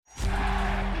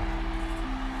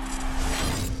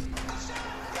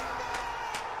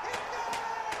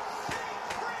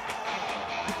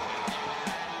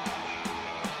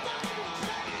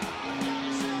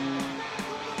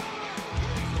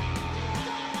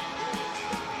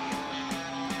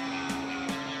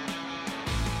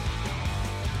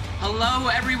Hello,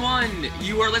 everyone.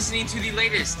 You are listening to the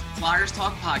latest Flyers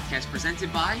Talk podcast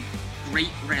presented by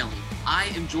Great Railing. I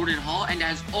am Jordan Hall, and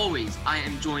as always, I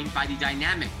am joined by the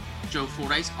dynamic Joe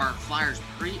Fordyce, our Flyers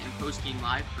pre- and post-game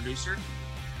live producer.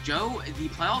 Joe, the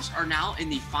playoffs are now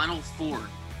in the Final Four.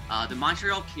 The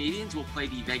Montreal Canadiens will play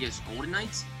the Vegas Golden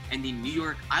Knights, and the New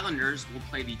York Islanders will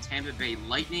play the Tampa Bay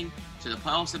Lightning. So the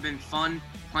playoffs have been fun,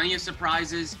 plenty of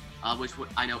surprises, which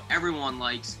I know everyone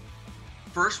likes.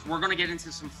 First, we're going to get into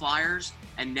some Flyers,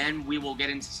 and then we will get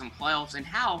into some playoffs and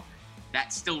how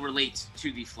that still relates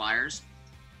to the Flyers.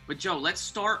 But, Joe, let's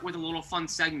start with a little fun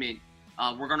segment.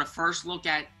 We're going to first look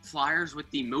at Flyers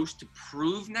with the most to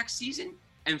prove next season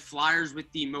and Flyers with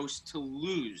the most to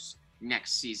lose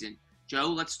next season. Joe,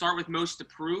 let's start with most to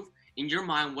prove. In your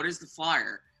mind, what is the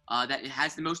Flyer that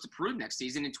has the most to prove next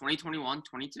season in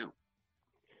 2021-22?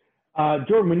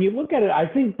 Jordan, when you look at it, I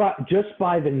think just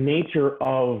by the nature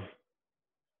of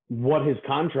what his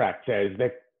contract says,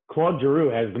 that Claude Giroux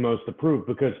has the most to prove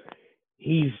because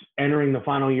he's entering the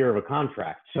final year of a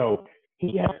contract. So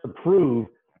he has to prove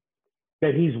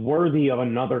that he's worthy of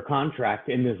another contract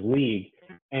in this league,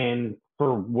 and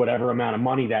for whatever amount of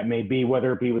money that may be,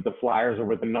 whether it be with the Flyers or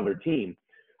with another team.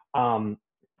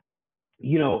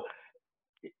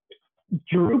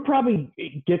 Giroux probably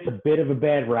gets a bit of a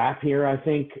bad rap here, I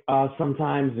think,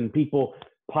 sometimes, and people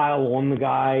pile on the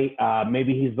guy.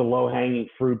 Maybe he's the low-hanging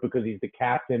fruit because he's the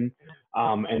captain,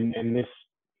 and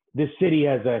this city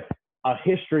has a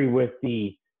history with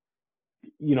the,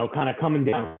 kind of coming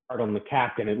down hard on the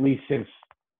captain, at least since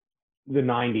the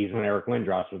 90s when Eric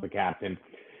Lindros was the captain.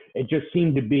 It just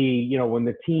seemed to be, when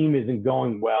the team isn't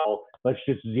going well, let's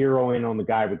just zero in on the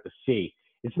guy with the C.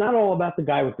 It's not all about the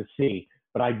guy with the C,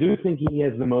 but I do think he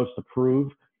has the most to prove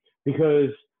because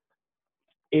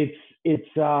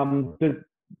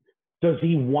does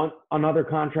he want another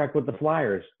contract with the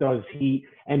Flyers? Does he,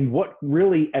 and what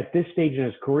really at this stage in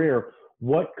his career,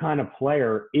 what kind of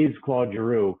player is Claude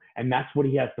Giroux? And that's what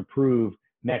he has to prove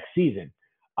next season.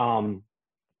 A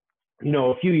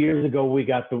few years ago, we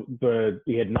got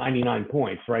he had 99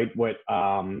 points, right?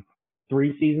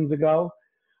 3 seasons ago.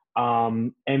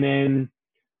 And then,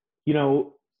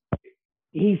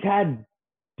 he's had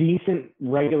decent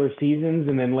regular seasons.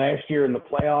 And then last year in the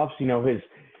playoffs,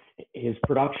 his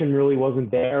production really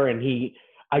wasn't there. And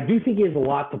I do think he has a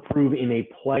lot to prove in a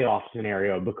playoff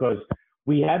scenario because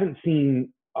we haven't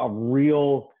seen a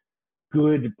real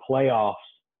good playoffs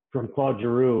from Claude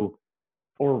Giroux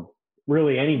or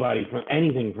really anybody from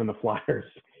anything from the Flyers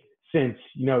since,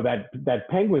 that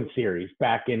Penguin series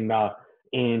back in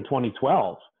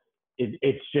 2012.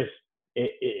 It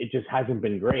just hasn't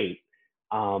been great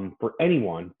for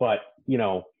anyone, but,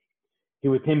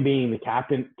 with him being the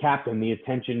captain, the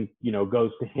attention,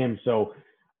 goes to him. So,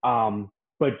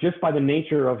 but just by the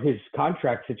nature of his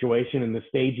contract situation and the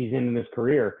stage he's in his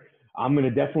career, I'm going to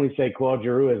definitely say Claude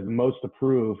Giroux has the most to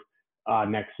prove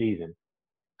next season.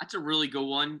 That's a really good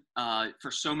one for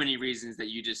so many reasons that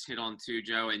you just hit on too,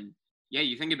 Joe. And yeah,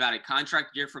 you think about it,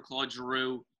 contract year for Claude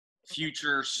Giroux,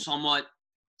 future somewhat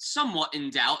in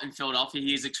doubt in Philadelphia.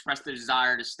 He has expressed the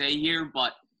desire to stay here,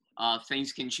 but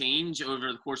things can change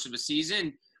over the course of a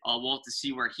season. We'll have to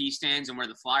see where he stands and where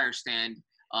the Flyers stand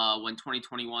when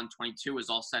 2021-22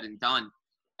 is all said and done.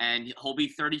 And he'll be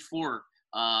 34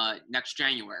 next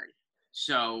January.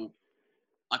 So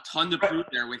a ton to prove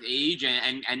there with age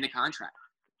and the contract.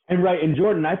 And right, and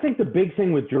Jordan, I think the big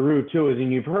thing with Giroux too is,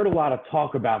 and you've heard a lot of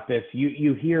talk about this,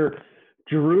 you hear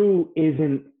Giroux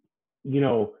isn't,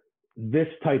 this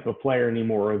type of player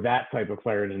anymore or that type of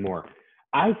player anymore.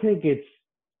 I think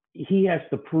he has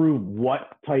to prove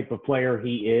what type of player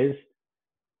he is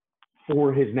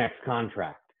for his next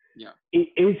contract. Yeah.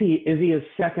 Is he a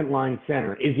second line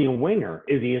center? Is he a winger?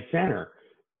 Is he a center?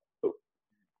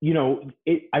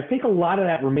 I think a lot of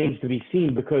that remains to be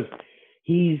seen because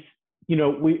he's,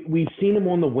 we've seen him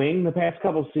on the wing the past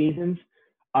couple of seasons,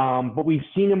 but we've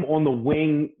seen him on the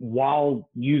wing while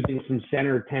using some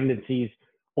center tendencies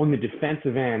on the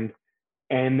defensive end.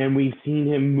 And then we've seen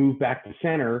him move back to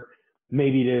center,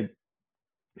 maybe to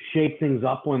shake things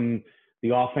up when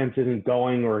the offense isn't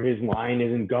going or his line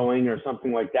isn't going or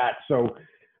something like that. So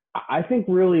I think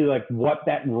really like what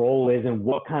that role is and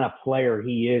what kind of player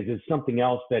he is something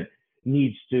else that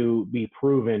needs to be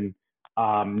proven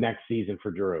next season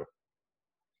for Giroux.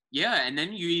 Yeah, and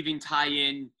then you even tie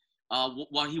in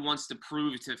what he wants to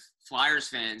prove to Flyers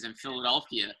fans in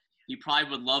Philadelphia. He probably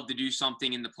would love to do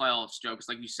something in the playoffs, Joe, because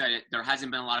like you said, there hasn't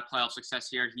been a lot of playoff success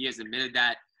here. He has admitted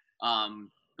that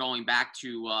going back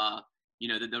to,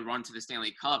 the run to the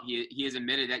Stanley Cup, he has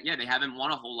admitted that, they haven't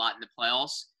won a whole lot in the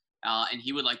playoffs, and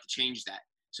he would like to change that.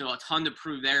 So a ton to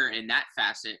prove there in that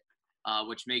facet.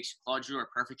 which makes Claude Giroux a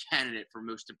perfect candidate for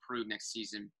most improved next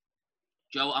season.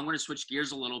 Joe, I'm going to switch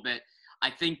gears a little bit. I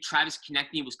think Travis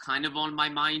Konechny was kind of on my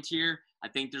mind here. I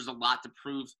think there's a lot to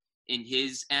prove in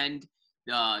his end,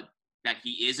 that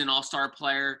he is an all-star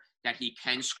player, that he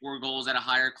can score goals at a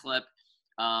higher clip.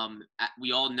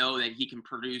 We all know that he can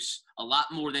produce a lot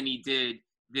more than he did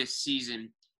this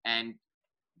season and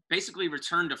basically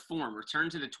return to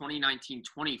the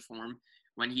 2019-20 form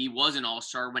when he was an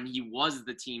all-star, when he was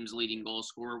the team's leading goal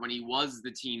scorer, when he was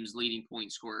the team's leading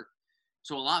point scorer.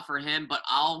 So a lot for him, but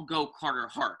I'll go Carter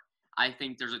Hart. I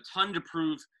think there's a ton to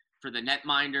prove for the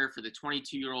netminder, for the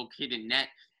 22-year-old kid in net.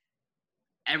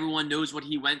 Everyone knows what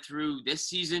he went through this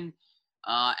season,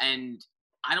 and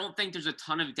I don't think there's a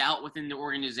ton of doubt within the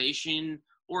organization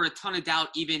or a ton of doubt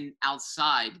even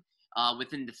outside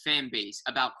within the fan base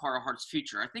about Carter Hart's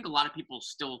future. I think a lot of people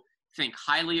still think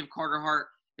highly of Carter Hart.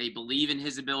 They believe in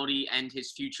his ability and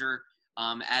his future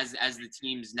as the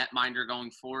team's netminder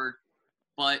going forward.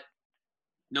 But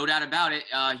no doubt about it,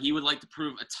 he would like to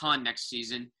prove a ton next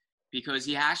season because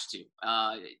he has to.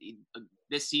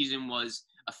 This season was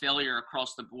a failure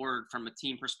across the board from a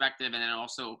team perspective, and then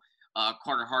also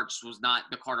Carter Hart just was not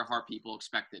the Carter Hart people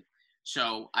expected.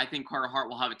 So I think Carter Hart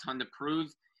will have a ton to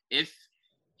prove. If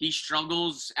he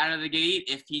struggles out of the gate,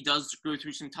 if he does go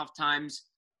through some tough times,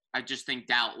 I just think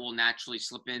doubt will naturally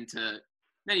slip into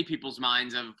many people's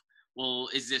minds of, well,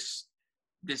 is this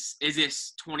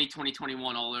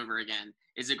 2020-21 all over again?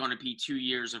 Is it going to be 2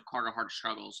 years of Carter Hart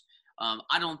struggles?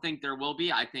 I don't think there will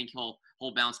be. I think he'll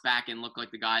bounce back and look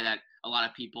like the guy that a lot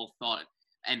of people thought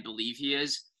and believe he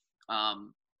is.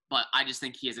 But I just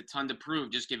think he has a ton to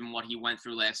prove just given what he went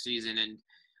through last season. And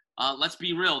let's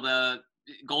be real, the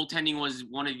goaltending was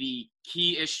one of the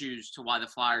key issues to why the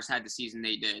Flyers had the season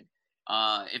they did.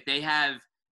 If they have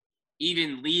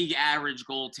even league average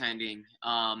goaltending,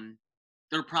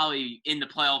 they're probably in the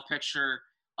playoff picture.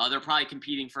 They're probably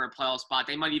competing for a playoff spot.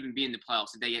 They might even be in the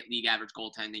playoffs if they get league average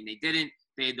goaltending. They didn't.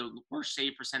 They had the worst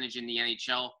save percentage in the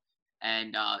NHL.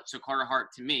 And so Carter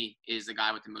Hart, to me, is the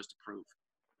guy with the most to prove.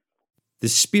 The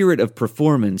spirit of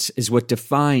performance is what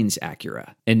defines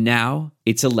Acura. And now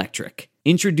it's electric.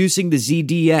 Introducing the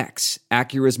ZDX,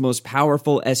 Acura's most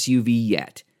powerful SUV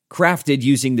yet. Crafted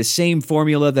using the same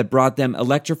formula that brought them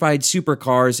electrified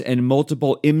supercars and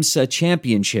multiple IMSA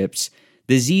championships,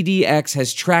 the ZDX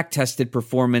has track-tested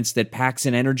performance that packs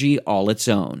an energy all its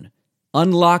own.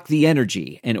 Unlock the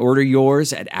energy and order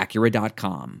yours at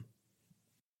Acura.com.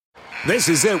 This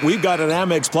is it. We've got an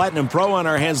Amex Platinum Pro on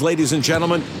our hands, ladies and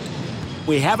gentlemen.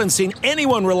 We haven't seen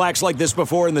anyone relax like this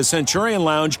before in the Centurion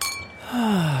Lounge.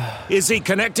 Is he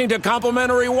connecting to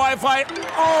complimentary Wi-Fi?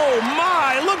 Oh,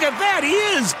 my! Look at that! He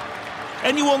is!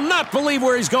 And you will not believe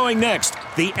where he's going next.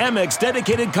 The Amex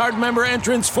dedicated card member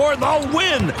entrance for the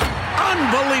win!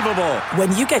 Unbelievable!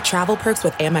 When you get travel perks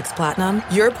with Amex Platinum,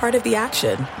 you're part of the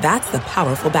action. That's the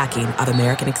powerful backing of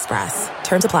American Express.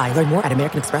 Terms apply. Learn more at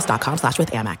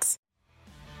americanexpress.com/withAmex.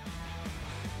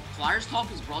 Flyers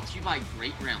Talk is brought to you by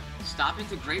Great Railing. Stop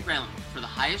into Great Railing for the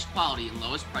highest quality and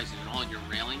lowest prices on all your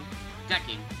railing,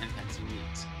 decking, and fencing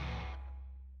needs.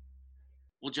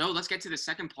 Well, Joe, let's get to the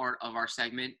second part of our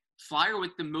segment. Flyer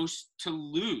with the most to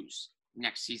lose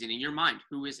next season. In your mind,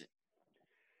 who is it?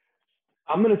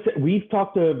 I'm going to say we've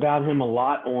talked about him a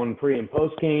lot on pre and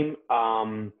post game.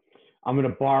 I'm going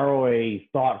to borrow a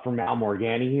thought from Al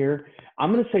Morganti here.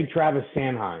 I'm going to say Travis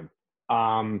Sanheim.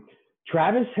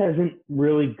 Travis hasn't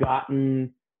really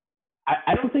gotten –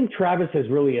 I don't think Travis has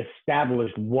really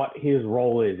established what his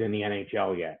role is in the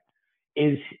NHL yet.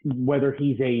 Is whether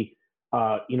he's a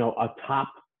top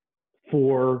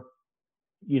four,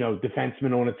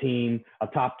 defenseman on a team, a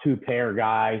top two pair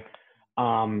guy.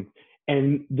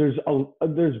 And there's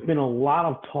been a lot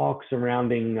of talk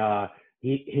surrounding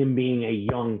him being a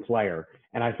young player.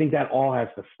 And I think that all has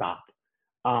to stop.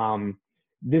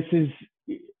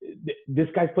 This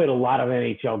guy's played a lot of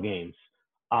NHL games.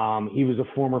 He was a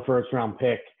former first-round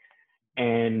pick.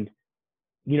 And,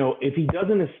 if he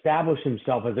doesn't establish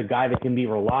himself as a guy that can be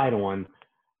relied on,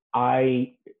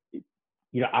 I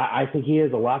think he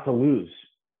has a lot to lose.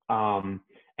 And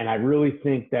I really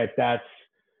think that's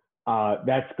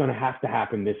going to have to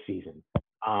happen this season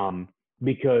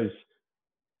because,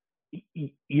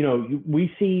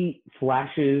 we see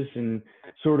flashes and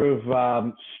sort of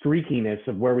streakiness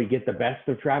of where we get the best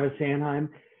of Travis Sanheim.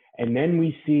 And then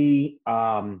we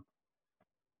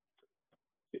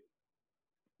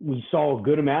saw a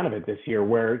good amount of it this year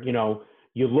where,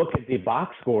 you look at the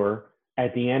box score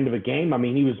at the end of a game. I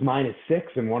mean, he was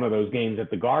 -6 in one of those games at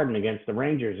the Garden against the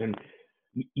Rangers. And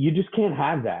you just can't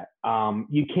have that.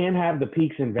 You can't have the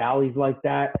peaks and valleys like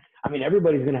that. I mean,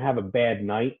 everybody's going to have a bad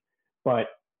night, but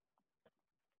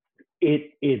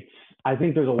it's I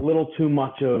think there's a little too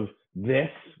much of this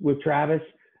with Travis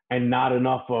and not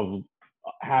enough of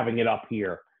having it up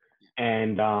here.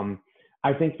 And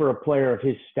I think for a player of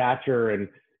his stature and,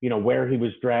 where he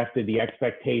was drafted, the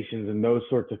expectations and those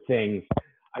sorts of things,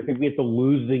 I think we have to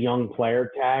lose the young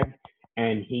player tag,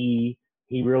 and he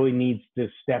really needs to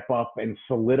step up and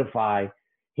solidify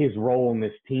his role in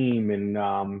this team. And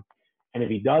if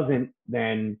he doesn't,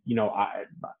 then,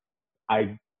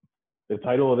 the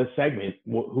title of this segment,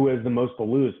 who has the most to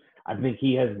lose? I think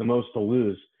he has the most to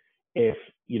lose if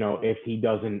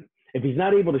he's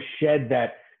not able to shed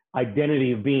that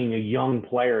identity of being a young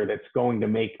player that's going to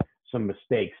make some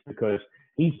mistakes, because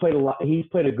he's played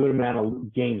a good amount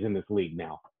of games in this league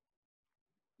now.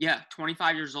 Yeah,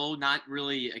 25 years old, not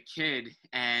really a kid,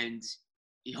 and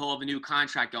he'll have a new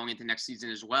contract going into next season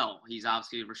as well. He's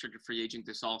obviously a restricted free agent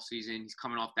this offseason. He's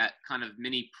coming off that kind of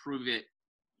mini prove-it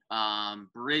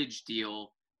bridge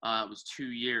deal. It was 2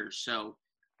 years, so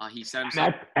he set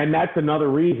himself. And that's another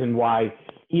reason why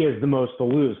he has the most to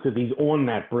lose, because he's on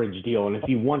that bridge deal, and if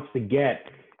he wants to get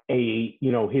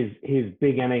his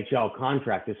big NHL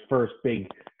contract, his first big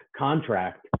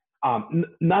contract,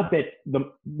 not that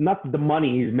the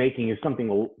money he's making is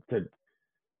something to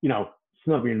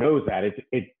snub your nose at.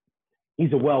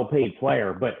 He's a well-paid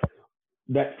player, but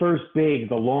that first big,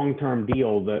 the long-term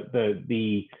deal,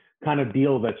 the kind of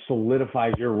deal that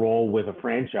solidifies your role with a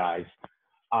franchise,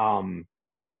 then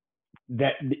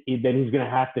he's going to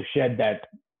have to shed that,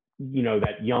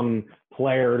 that young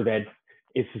player that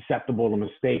is susceptible to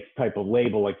mistakes type of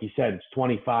label. Like you said, it's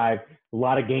 25, a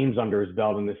lot of games under his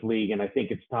belt in this league, and I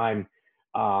think it's time.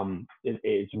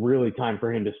 It's really time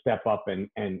for him to step up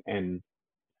and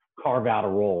carve out a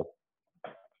role.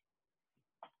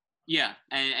 Yeah,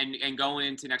 and going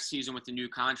into next season with the new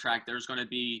contract, there's going to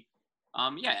be,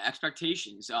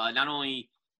 expectations. Not only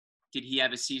did he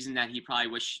have a season that he probably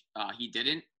wish he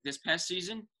didn't this past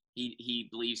season, he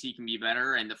believes he can be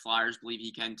better, and the Flyers believe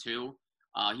he can too.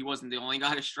 He wasn't the only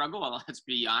guy to struggle, let's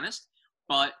be honest.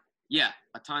 But, yeah,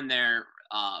 a ton there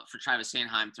for Travis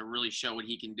Sanheim to really show what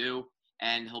he can do,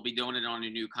 and he'll be doing it on a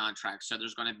new contract. So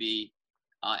there's going to be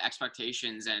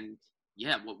expectations, and,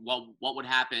 yeah, what would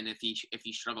happen if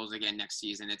he struggles again next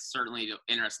season? It's certainly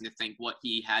interesting to think what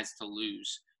he has to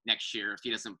lose next year if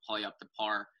he doesn't play up to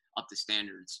par, up to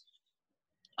standards.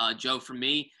 Joe, for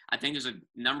me, I think there's a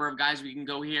number of guys we can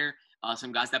go here.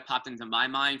 Some guys that popped into my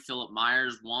mind, Philip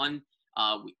Myers, one.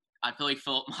 I feel like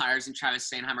Philip Myers and Travis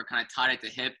Sanheim are kind of tied at the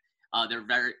hip.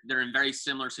 They're in very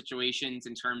similar situations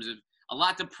in terms of a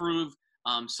lot to prove,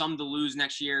 some to lose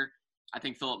next year. I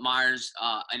think Philip Myers,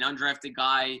 an undrafted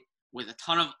guy with a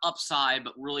ton of upside,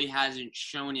 but really hasn't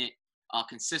shown it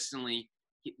consistently.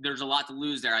 There's a lot to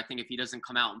lose there. I think if he doesn't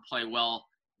come out and play well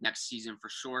next season, for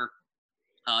sure.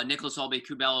 Nicholas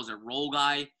Aube-Kubel is a role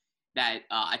guy that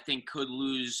I think could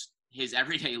lose his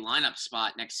everyday lineup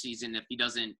spot next season if he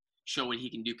doesn't show what he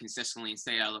can do consistently and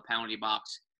stay out of the penalty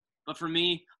box. But for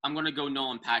me, I'm going to go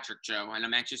Nolan Patrick, Joe, and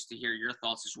I'm anxious to hear your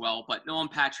thoughts as well. But Nolan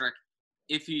Patrick,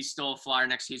 if he's still a Flyer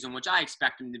next season, which I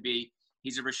expect him to be,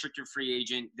 he's a restricted free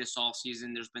agent this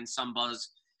offseason. There's been some buzz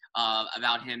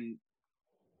about him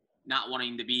not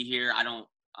wanting to be here.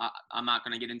 I'm not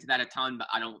going to get into that a ton, but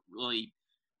I don't really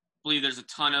believe there's a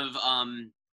ton of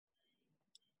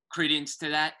credence to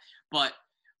that. But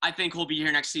I think he'll be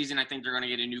here next season. I think they're going to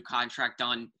get a new contract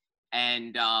done.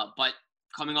 And but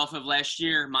coming off of last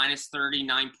year, minus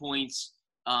 39 points,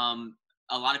 a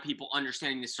lot of people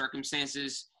understanding the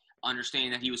circumstances,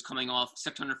 understanding that he was coming off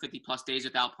 650-plus days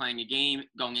without playing a game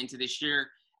going into this year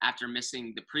after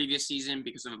missing the previous season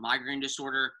because of a migraine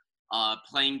disorder,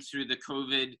 playing through the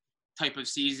COVID type of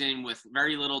season with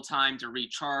very little time to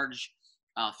recharge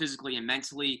physically and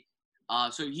mentally.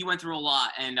 So he went through a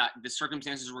lot, and the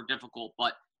circumstances were difficult.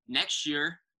 But next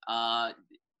year,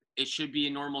 it should be a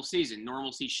normal season.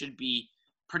 Normalcy should be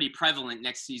pretty prevalent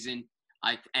next season.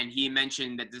 And he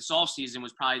mentioned that this offseason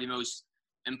was probably the most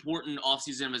important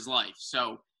offseason of his life.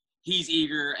 So he's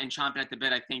eager and chomping at the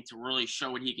bit, I think, to really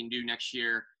show what he can do next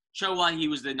year, show why he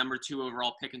was the number 2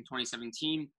 overall pick in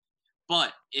 2017.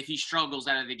 But if he struggles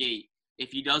out of the gate,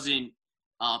 if he doesn't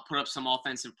put up some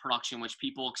offensive production, which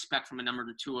people expect from a number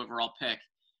 2 overall pick,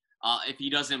 if he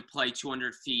doesn't play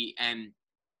 200 feet and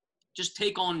just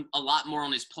take on a lot more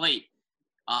on his plate,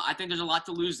 I think there's a lot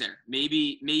to lose there.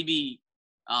 Maybe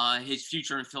his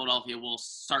future in Philadelphia will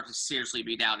start to seriously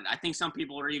be doubted. I think some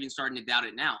people are even starting to doubt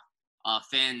it now.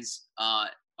 Fans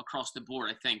across the board,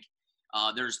 I think.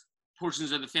 There's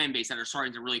portions of the fan base that are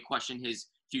starting to really question his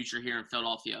future here in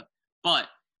Philadelphia. But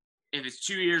if it's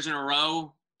 2 years in a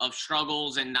row of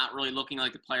struggles and not really looking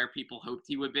like the player people hoped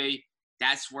he would be,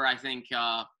 that's where I think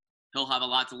he'll have a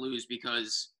lot to lose,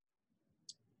 because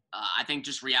I think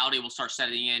just reality will start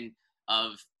setting in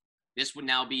of this would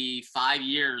now be 5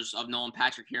 years of Nolan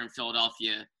Patrick here in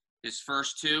Philadelphia. His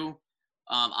first two,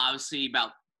 obviously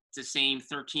about the same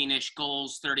 13-ish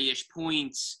goals, 30-ish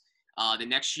points. The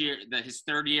next year, his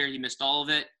third year, he missed all of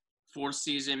it. Fourth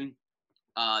season,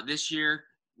 this year,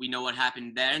 we know what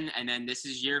happened then. And then this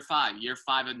is year 5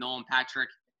 of Nolan Patrick.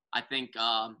 I think,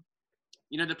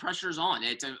 the pressure's on.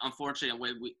 It's unfortunate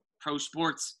with pro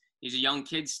sports. He's a young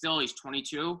kid still. He's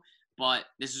 22, but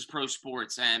this is pro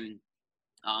sports. And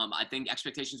I think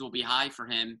expectations will be high for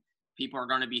him. People are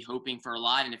going to be hoping for a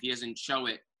lot. And if he doesn't show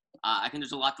it, I think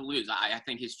there's a lot to lose. I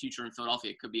think his future in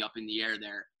Philadelphia could be up in the air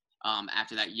there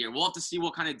after that year. We'll have to see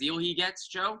what kind of deal he gets,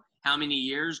 Joe, how many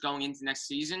years going into next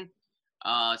season.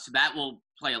 So that will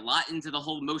play a lot into the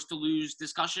whole most to lose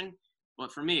discussion.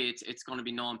 But for me, it's going to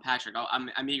be Nolan Patrick.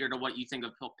 I'm eager to what you think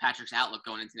of Patrick's outlook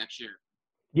going into next year.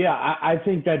 Yeah, I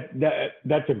think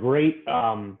that's a great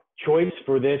choice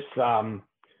for this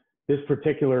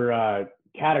particular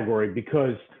category,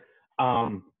 because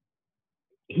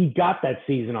he got that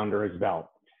season under his belt.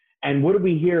 And what did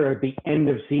we hear at the end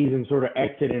of season sort of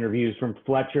exit interviews from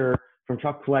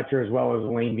Chuck Fletcher, as well as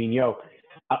Alain Vigneault,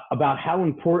 about how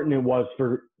important it was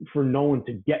for Nolan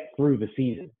to get through the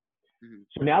season. Mm-hmm.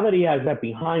 So now that he has that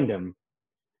behind him,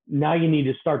 now you need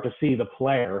to start to see the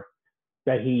player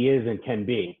that he is and can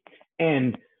be.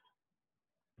 And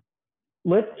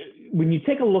when you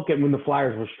take a look at when the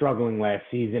Flyers were struggling last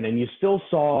season, and you still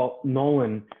saw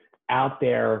Nolan out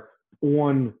there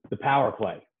on the power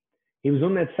play. He was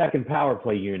on that second power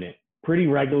play unit pretty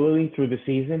regularly through the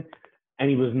season, and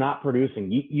he was not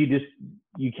producing.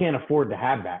 You can't afford to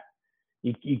have that.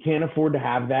 You can't afford to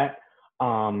have that.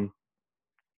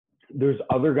 There's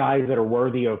other guys that are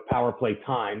worthy of power play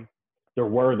time. There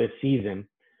were this season.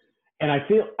 And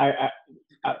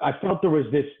I felt there was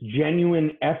this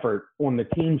genuine effort on the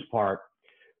team's part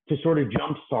to sort of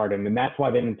jumpstart him, and that's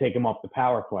why they didn't take him off the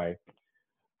power play.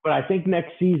 But I think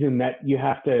next season that you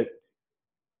have to,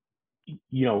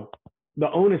 the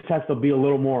onus has to be a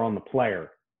little more on the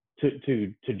player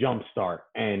to jumpstart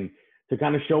and to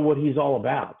kind of show what he's all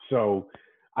about. So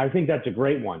I think that's a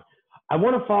great one. I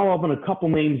want to follow up on a couple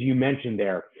names you mentioned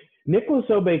there. Nicolas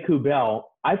Aube-Kubel,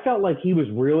 I felt like he was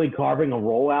really carving a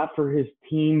rollout for his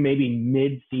team maybe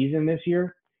mid-season this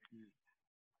year.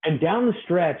 And down the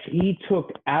stretch, he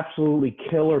took absolutely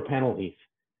killer penalties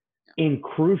in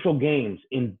crucial games,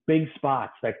 in big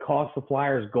spots that cost the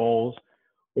Flyers goals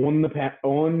on the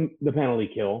penalty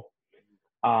kill.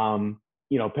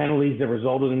 Penalties that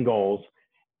resulted in goals.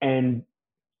 And,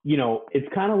 it's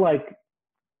kind of like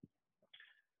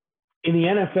in the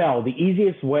NFL, the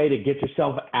easiest way to get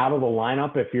yourself out of the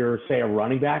lineup if you're, say, a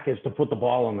running back is to put the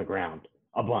ball on the ground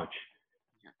a bunch.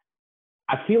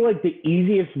 I feel like the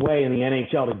easiest way in the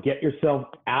NHL to get yourself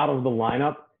out of the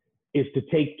lineup is to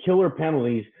take killer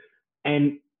penalties.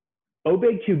 And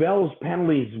Aube-Kubel's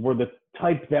penalties were the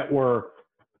type that were,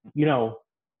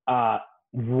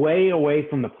 way away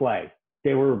from the play.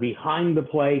 They were behind the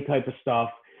play type of stuff,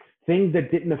 things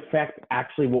that didn't affect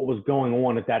actually what was going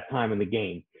on at that time in the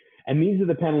game. And these are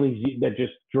the penalties that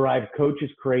just drive coaches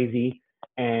crazy.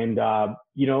 And,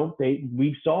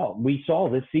 we saw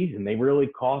this season, they really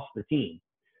cost the team.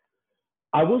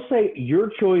 I will say your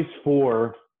choice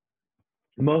for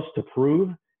most to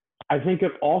prove, I think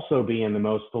could also be in the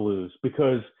most to lose,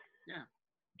 because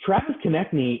Travis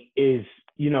Konecny is,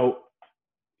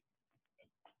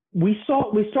 we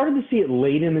started to see it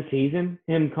late in the season,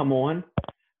 him come on,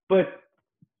 but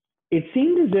it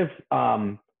seemed as if,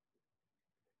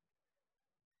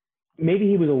 maybe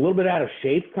he was a little bit out of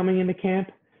shape coming into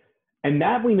camp. And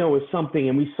that we know is something,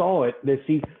 and we saw it this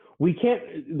season.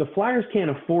 The Flyers can't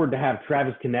afford to have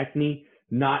Travis Konecny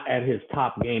not at his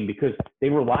top game, because they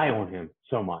rely on him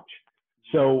so much.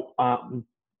 So, I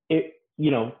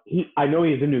know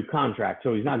he has a new contract,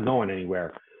 so he's not going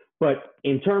anywhere. But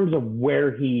in terms of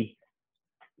where he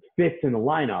fits in the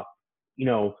lineup,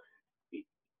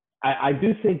 I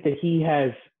do think that he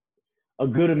has a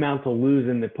good amount to lose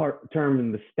in the term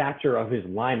and the stature of his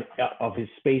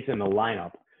space in the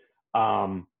lineup.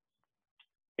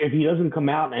 If he doesn't come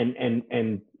out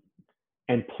and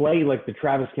play like the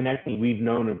Travis Konecny we've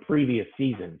known in previous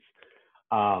seasons.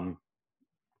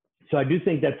 So I do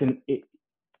think that's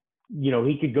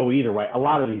he could go either way. A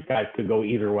lot of these guys could go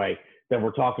either way that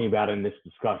we're talking about in this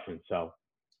discussion. So.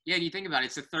 Yeah, and you think about it,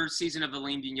 it's the third season of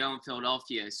Alain Vigneault in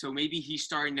Philadelphia. So maybe he's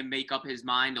starting to make up his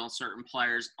mind on certain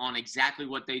players on exactly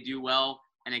what they do well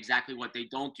and exactly what they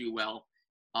don't do well.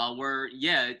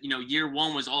 Year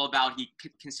one was all about, he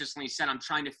consistently said, I'm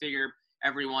trying to figure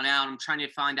everyone out. I'm trying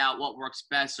to find out what works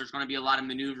best. There's going to be a lot of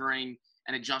maneuvering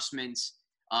and adjustments.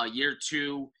 Year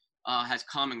 2 has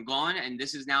come and gone, and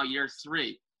this is now year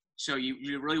 3. So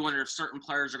you really wonder if certain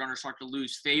players are going to start to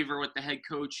lose favor with the head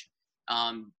coach.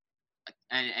 And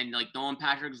like Nolan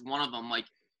Patrick is one of them. Like,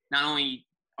 not only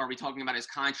are we talking about his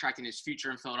contract and his future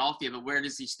in Philadelphia, but where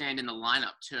does he stand in the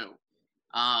lineup too?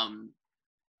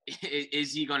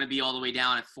 Is he going to be all the way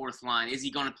down at fourth line? Is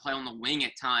he going to play on the wing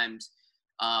at times?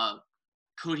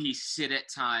 Could he sit at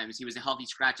times? He was a healthy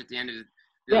scratch at the end of the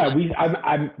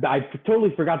I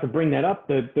totally forgot to bring that up.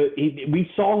 We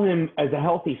saw him as a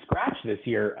healthy scratch this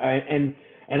year, and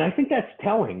I think that's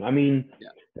telling. I mean,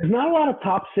 there's not a lot of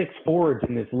top 6 forwards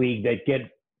in this league that get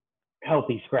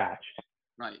healthy scratched.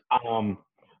 Right.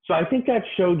 So I think that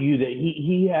showed you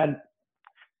that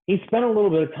he spent a little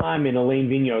bit of time in Alain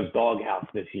Vigneault's doghouse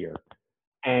this year,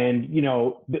 and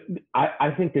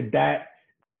I think that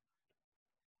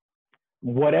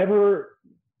whatever.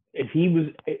 If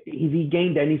he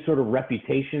gained any sort of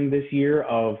reputation this year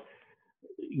of,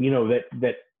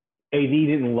 that AV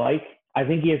didn't like, I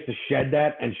think he has to shed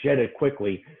that and shed it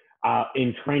quickly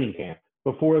in training camp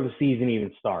before the season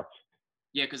even starts.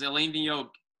 Yeah, because Alain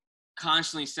Vigneault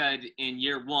constantly said in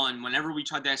year 1, whenever we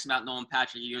tried to ask him about Nolan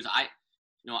Patrick, he goes, I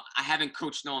haven't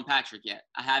coached Nolan Patrick yet.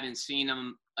 I haven't seen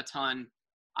him a ton.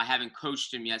 I haven't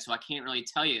coached him yet, so I can't really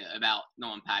tell you about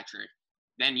Nolan Patrick.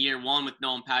 Then year 1 with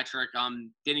Nolan Patrick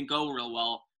didn't go real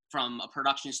well from a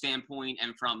production standpoint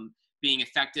and from being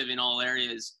effective in all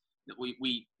areas.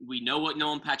 We know what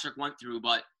Nolan Patrick went through,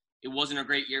 but it wasn't a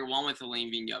great year 1 with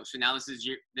Alain Vigneault. So now this is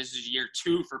year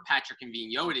 2 for Patrick and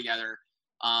Vigneault together.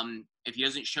 If he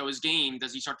doesn't show his game,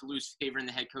 does he start to lose favor in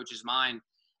the head coach's mind?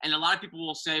 And a lot of people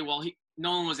will say, well,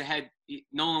 Nolan was a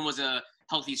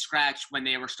healthy scratch when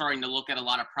they were starting to look at a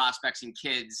lot of prospects and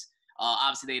kids.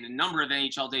 Obviously, they had a number of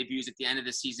NHL debuts at the end of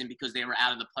the season because they were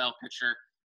out of the playoff picture.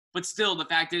 But still, the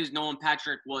fact is, Nolan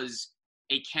Patrick was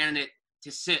a candidate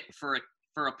to sit for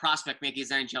a prospect making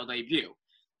his NHL debut.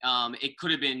 It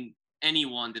could have been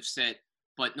anyone to sit,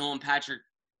 but Nolan Patrick,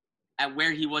 at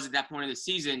where he was at that point of the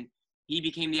season, he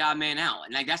became the odd man out,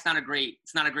 and that's not a great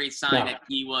sign that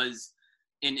he was,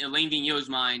 in Alain Vigneault's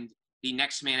mind, the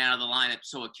next man out of the lineup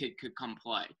so a kid could come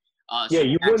play.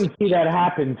 You wouldn't see that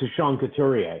happen to Sean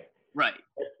Couturier. Right.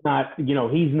 It's not,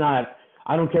 he's not,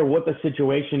 I don't care what the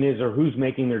situation is or who's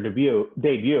making their debut.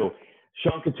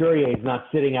 Sean Couturier is not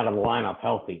sitting out of the lineup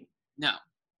healthy. No.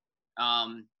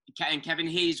 And Kevin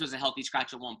Hayes was a healthy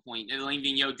scratch at one point. Alain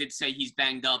Vigneault did say he's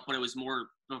banged up, but it was more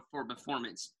for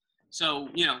performance. So,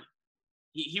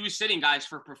 he was sitting guys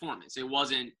for performance. It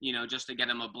wasn't, just to get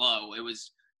him a blow. It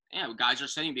was, guys are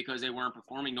sitting because they weren't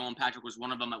performing. Nolan Patrick was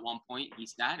one of them at one point.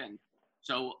 He's that. And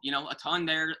so, a ton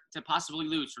there to possibly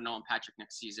lose for Nolan Patrick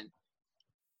next season.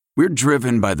 We're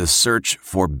driven by the search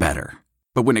for better.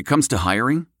 But when it comes to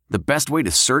hiring, the best way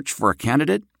to search for a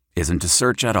candidate isn't to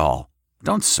search at all.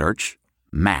 Don't search.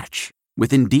 Match.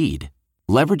 With Indeed.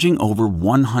 Leveraging over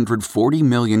 140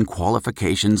 million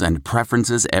qualifications and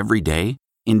preferences every day,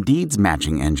 Indeed's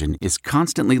matching engine is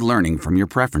constantly learning from your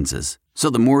preferences. So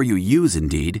the more you use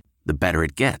Indeed, the better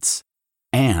it gets.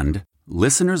 And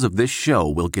listeners of this show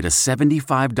will get a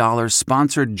 $75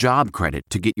 sponsored job credit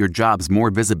to get your jobs more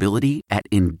visibility at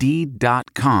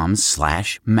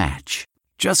Indeed.com/match.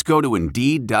 Just go to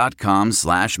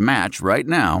Indeed.com/match right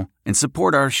now and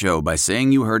support our show by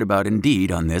saying you heard about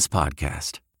Indeed on this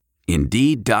podcast.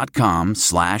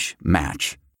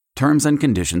 Indeed.com/match. Terms and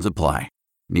conditions apply.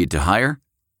 Need to hire?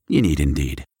 You need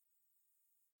Indeed.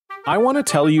 I want to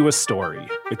tell you a story.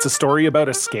 It's a story about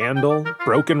a scandal,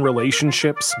 broken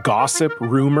relationships, gossip,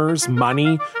 rumors,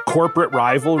 money, corporate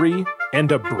rivalry,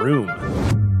 and a broom.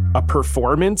 A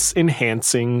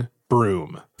performance-enhancing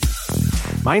broom.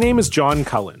 My name is John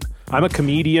Cullen. I'm a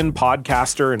comedian,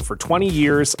 podcaster, and for 20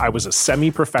 years, I was a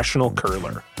semi-professional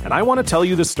curler. And I want to tell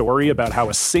you the story about how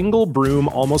a single broom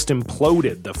almost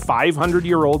imploded the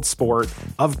 500-year-old sport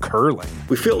of curling.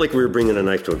 We felt like we were bringing a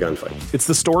knife to a gunfight. It's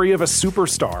the story of a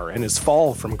superstar and his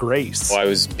fall from grace. Well, I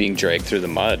was being dragged through the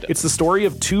mud. It's the story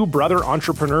of two brother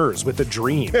entrepreneurs with a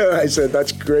dream. I said,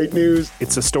 that's great news.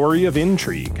 It's a story of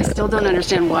intrigue. I still don't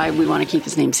understand why we want to keep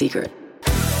his name secret.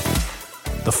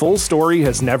 The full story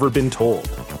has never been told,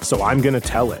 so I'm going to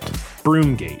tell it.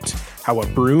 Broomgate, how a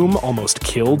broom almost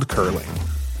killed curling.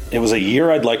 It was a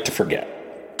year I'd like to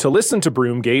forget. To listen to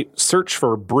Broomgate, search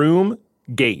for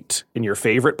Broomgate in your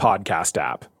favorite podcast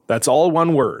app. That's all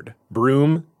one word,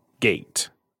 Broomgate.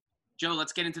 Joe,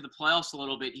 let's get into the playoffs a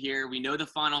little bit here. We know the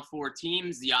final 4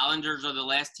 teams. The Islanders are the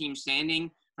last team standing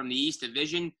from the East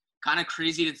Division. Kind of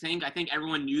crazy to think. I think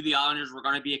everyone knew the Islanders were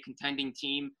going to be a contending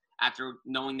team after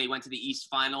knowing they went to the East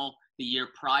Final the year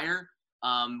prior.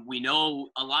 We know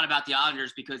a lot about the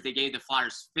Islanders because they gave the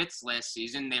Flyers fits last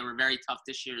season. They were very tough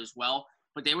this year as well.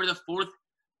 But they were the fourth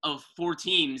of 4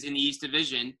 teams in the East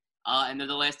Division, and they're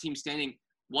the last team standing.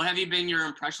 What have been your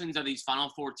impressions of these final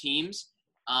 4 teams?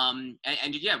 And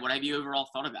what have you overall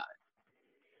thought about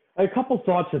it? A couple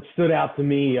thoughts that stood out to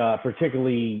me,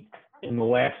 particularly in the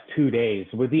last 2 days.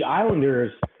 With the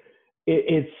Islanders,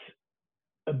 it's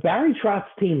Barry Trotz's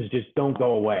teams just don't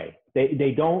go away.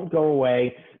 They don't go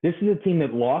away. This is a team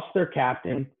that lost their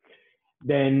captain.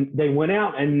 Then they went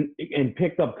out and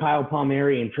picked up Kyle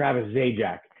Palmieri and Travis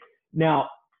Zajac. Now,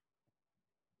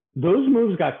 those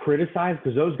moves got criticized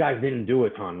because those guys didn't do a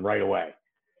ton right away.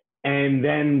 And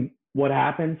then what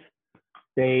happens?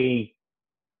 They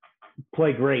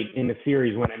play great in the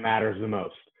series when it matters the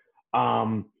most.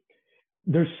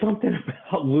 There's something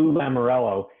about Lou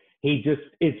Lamoriello.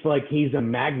 It's like he's a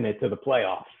magnet to the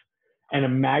playoffs and a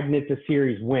magnet to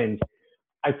series wins.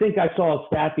 I think I saw a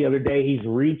stat the other day. He's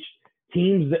reached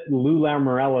teams that Lou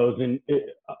Lamoriello's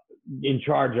in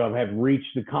charge of have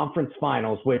reached the conference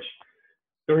finals, which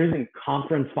there isn't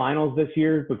conference finals this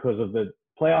year because of the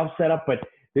playoff setup, but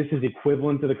this is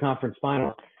equivalent to the conference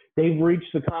finals. They've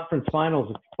reached the conference finals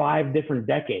in 5 different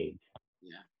decades.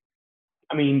 Yeah.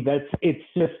 I mean,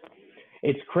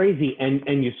 it's crazy.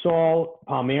 And you saw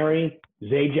Palmieri,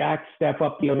 Zajac step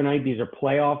up the other night. These are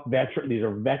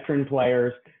veteran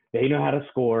players. They know how to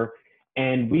score.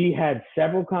 And we had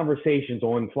several conversations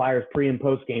on Flyers pre and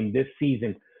post game this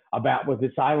season about with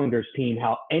this Islanders team,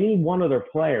 how any one of their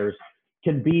players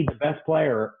can be the best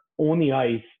player on the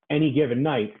ice any given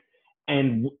night.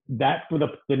 And that for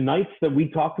the nights that we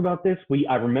talked about this,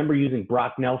 I remember using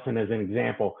Brock Nelson as an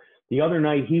example. The other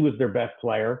night, he was their best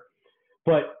player.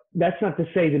 But that's not to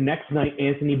say the next night,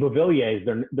 Anthony Beauvillier is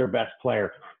their best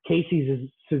player.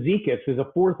 Casey Cizikas is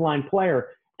a 4th-line player,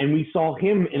 and we saw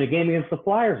him in a game against the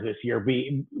Flyers this year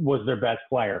was their best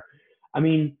player. I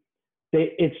mean,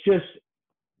 it's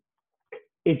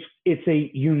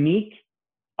a unique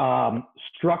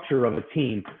structure of a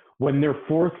team when their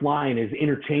 4th line is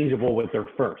interchangeable with their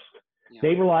first. Yeah.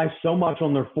 They rely so much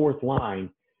on their 4th line.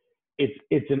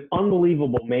 It's an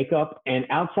unbelievable makeup. And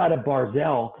outside of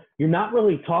Barzal, you're not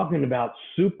really talking about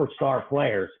superstar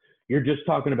players. You're just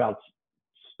talking about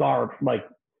star, like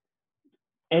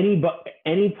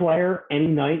any player, any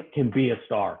night can be a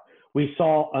star. We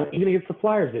saw even against the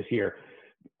Flyers this year.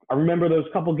 I remember those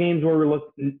couple games where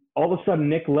all of a sudden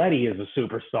Nick Leddy is a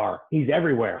superstar. He's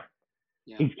everywhere.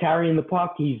 Yeah. He's carrying the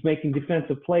puck. He's making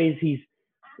defensive plays.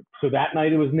 So that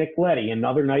night it was Nick Leddy.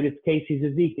 Another night it's Casey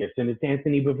Cizikas and it's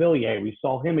Anthony Beauvillier. We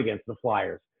saw him against the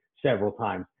Flyers several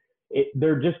times.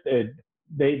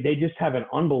 They just have an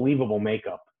unbelievable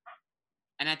makeup.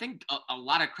 And I think a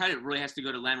lot of credit really has to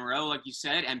go to Lamoriello, like you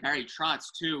said, and Barry Trotz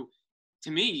too.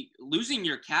 To me, losing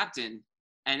your captain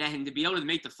and to be able to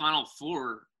make the Final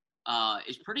Four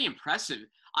is pretty impressive.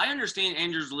 I understand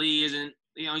Anders Lee isn't,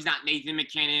 he's not Nathan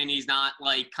McKinnon. He's not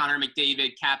like Connor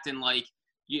McDavid, captain, like,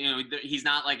 he's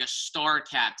not like a star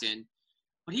captain.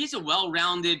 But he's a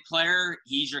well-rounded player.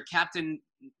 He's your captain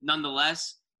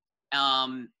nonetheless.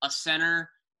 A center.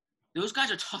 Those guys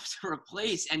are tough to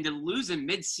replace. And to lose in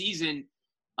mid-season,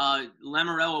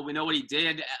 Lamoriello, we know what he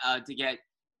did to get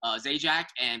Zajac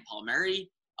and Palmieri.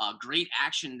 Great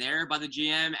action there by the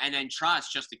GM. And then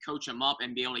Trotz just to coach them up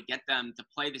and be able to get them to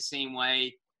play the same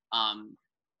way,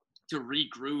 to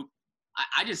regroup.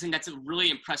 I just think that's a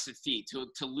really impressive feat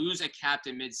to lose a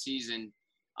captain mid-season,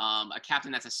 a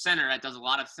captain that's a center that does a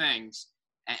lot of things,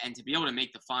 and to be able to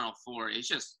make the Final Four.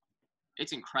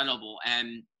 It's incredible.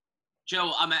 And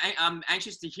Joe, I'm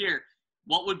anxious to hear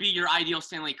what would be your ideal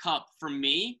Stanley Cup. For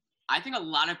me, I think a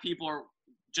lot of people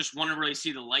just want to really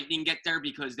see the Lightning get there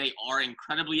because they are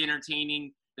incredibly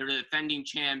entertaining. They're the defending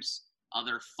champs.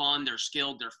 They're fun. They're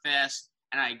skilled. They're fast.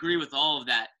 And I agree with all of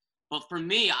that. But for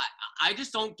me, I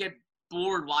just don't get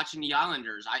bored watching the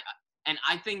Islanders.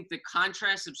 I think the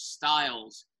contrast of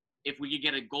styles, if we could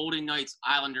get a Golden Knights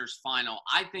Islanders final,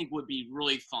 I think would be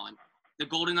really fun. The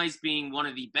Golden Knights being one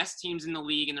of the best teams in the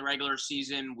league in the regular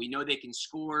season. We know they can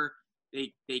score.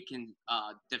 They can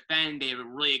defend. They have a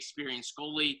really experienced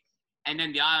goalie. And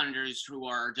then the Islanders, who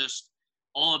are just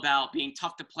all about being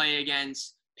tough to play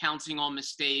against, pouncing on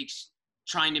mistakes,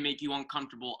 trying to make you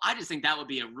uncomfortable. I just think that would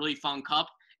be a really fun cup.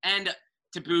 And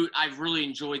to boot, I've really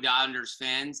enjoyed the Islanders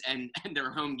fans, and their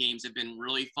home games have been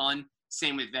really fun.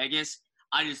 Same with Vegas.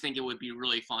 I just think it would be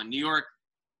really fun. New York,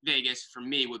 Vegas, for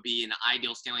me, would be an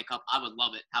ideal Stanley Cup. I would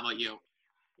love it. How about you?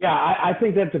 Yeah, I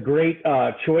think that's a great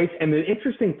choice. And the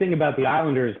interesting thing about the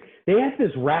Islanders, they have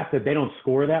this rap that they don't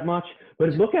score that much, but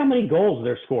look how many goals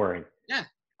they're scoring. Yeah.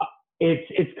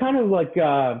 It's kind of like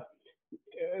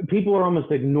people are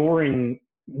almost ignoring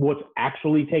what's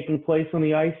actually taking place on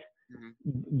the ice.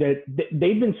 That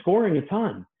they've been scoring a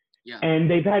ton, and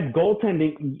they've had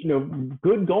goaltending,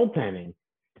 good goaltending.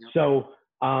 So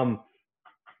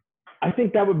I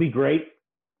think that would be great.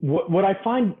 What I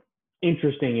find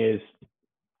interesting is,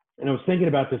 and I was thinking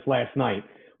about this last night,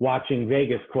 watching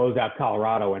Vegas close out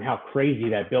Colorado and how crazy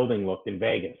that building looked in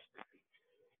Vegas.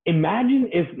 Imagine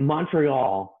if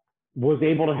Montreal was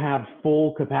able to have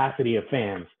full capacity of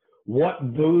fans, what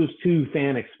those two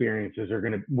fan experiences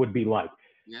would be like.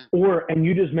 And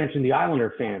you just mentioned the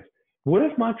Islander fans. What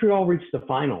if Montreal reached the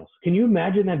finals? Can you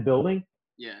imagine that building?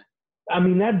 Yeah. I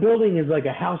mean, that building is like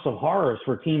a house of horrors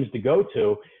for teams to go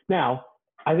to. Now,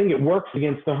 I think it works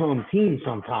against the home team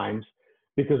sometimes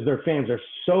because their fans are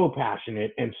so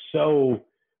passionate and so,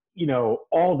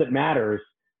 all that matters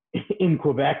in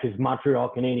Quebec is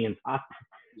Montreal Canadiens hockey.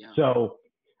 Yeah. So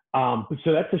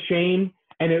that's a shame.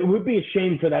 And it would be a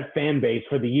shame for that fan base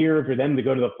for the year for them to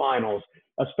go to the finals,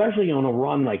 especially on a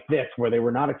run like this where they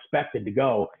were not expected to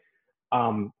go.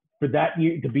 For that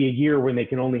year to be a year when they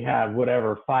can only have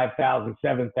 5,000,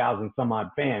 7,000 some odd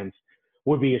fans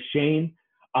would be a shame.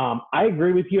 I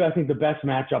agree with you. I think the best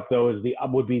matchup though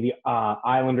would be the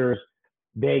Islanders,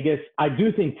 Vegas. I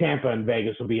do think Tampa and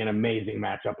Vegas would be an amazing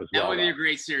matchup as well. That would be a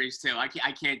great series too. I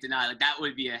can't deny that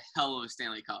would be a hell of a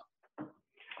Stanley Cup.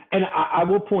 And I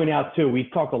will point out too,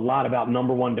 we've talked a lot about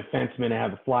number one defensemen and how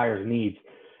the Flyers needs.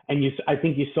 And I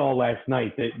think you saw last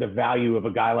night the value of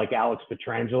a guy like Alex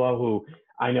Pietrangelo, who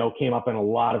I know came up in a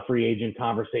lot of free agent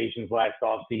conversations last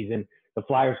offseason. The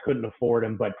Flyers couldn't afford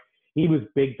him, but he was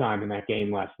big time in that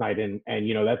game last night. And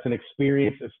that's an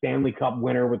experience, a Stanley Cup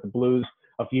winner with the Blues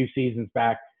a few seasons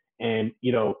back. And,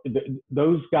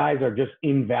 those guys are just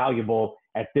invaluable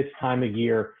at this time of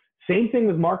year. Same thing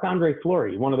with Marc-Andre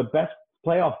Fleury, one of the best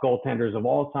playoff goaltenders of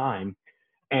all time.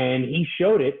 And he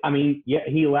showed it. I mean, yeah,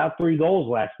 he allowed 3 goals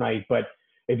last night, but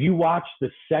if you watch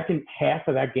the second half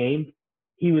of that game,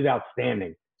 he was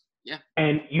outstanding. Yeah.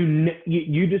 And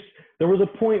you just, there was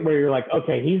a point where you're like,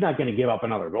 okay, he's not going to give up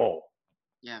another goal.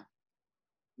 Yeah.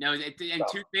 No, and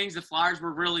two things the Flyers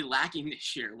were really lacking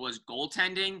this year was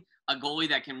goaltending, a goalie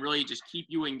that can really just keep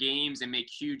you in games and make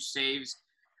huge saves,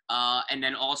 and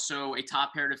then also a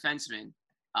top pair defenseman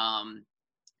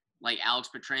like Alex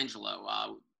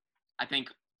Pietrangelo. I think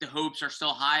the hopes are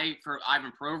still high for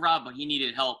Ivan Provorov, but he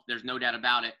needed help. There's no doubt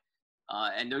about it.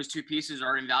 And those two pieces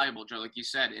are invaluable, Joe, like you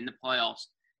said, in the playoffs.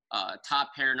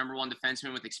 Top pair, number one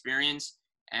defenseman with experience,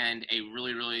 and a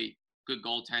really, really good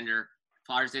goaltender.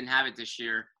 Flyers didn't have it this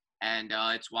year, and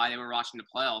it's why they were watching the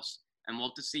playoffs. And we'll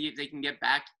have to see if they can get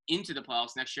back into the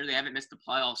playoffs next year. They haven't missed the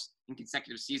playoffs in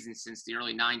consecutive seasons since the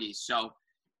early 90s. So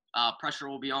pressure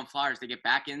will be on Flyers to get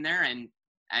back in there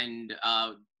and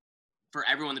for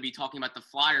everyone to be talking about the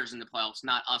Flyers in the playoffs,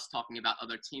 not us talking about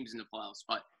other teams in the playoffs.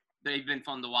 But they've been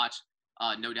fun to watch,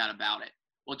 no doubt about it.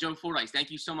 Well, Joe Fordyce, thank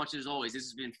you so much as always. This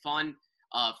has been fun.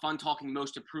 Fun talking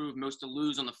most to prove, most to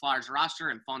lose on the Flyers roster,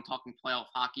 and fun talking playoff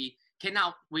hockey.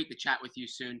 Cannot wait to chat with you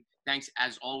soon. Thanks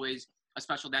as always. A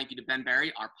special thank you to Ben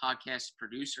Berry, our podcast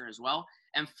producer as well,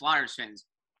 and Flyers fans.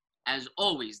 As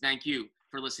always, thank you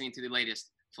for listening to the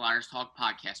latest Flyers Talk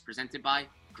podcast presented by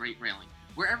Great Railing.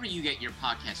 Wherever you get your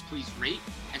podcast, please rate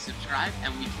and subscribe,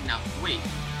 and we cannot wait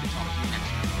to talk to you next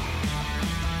time.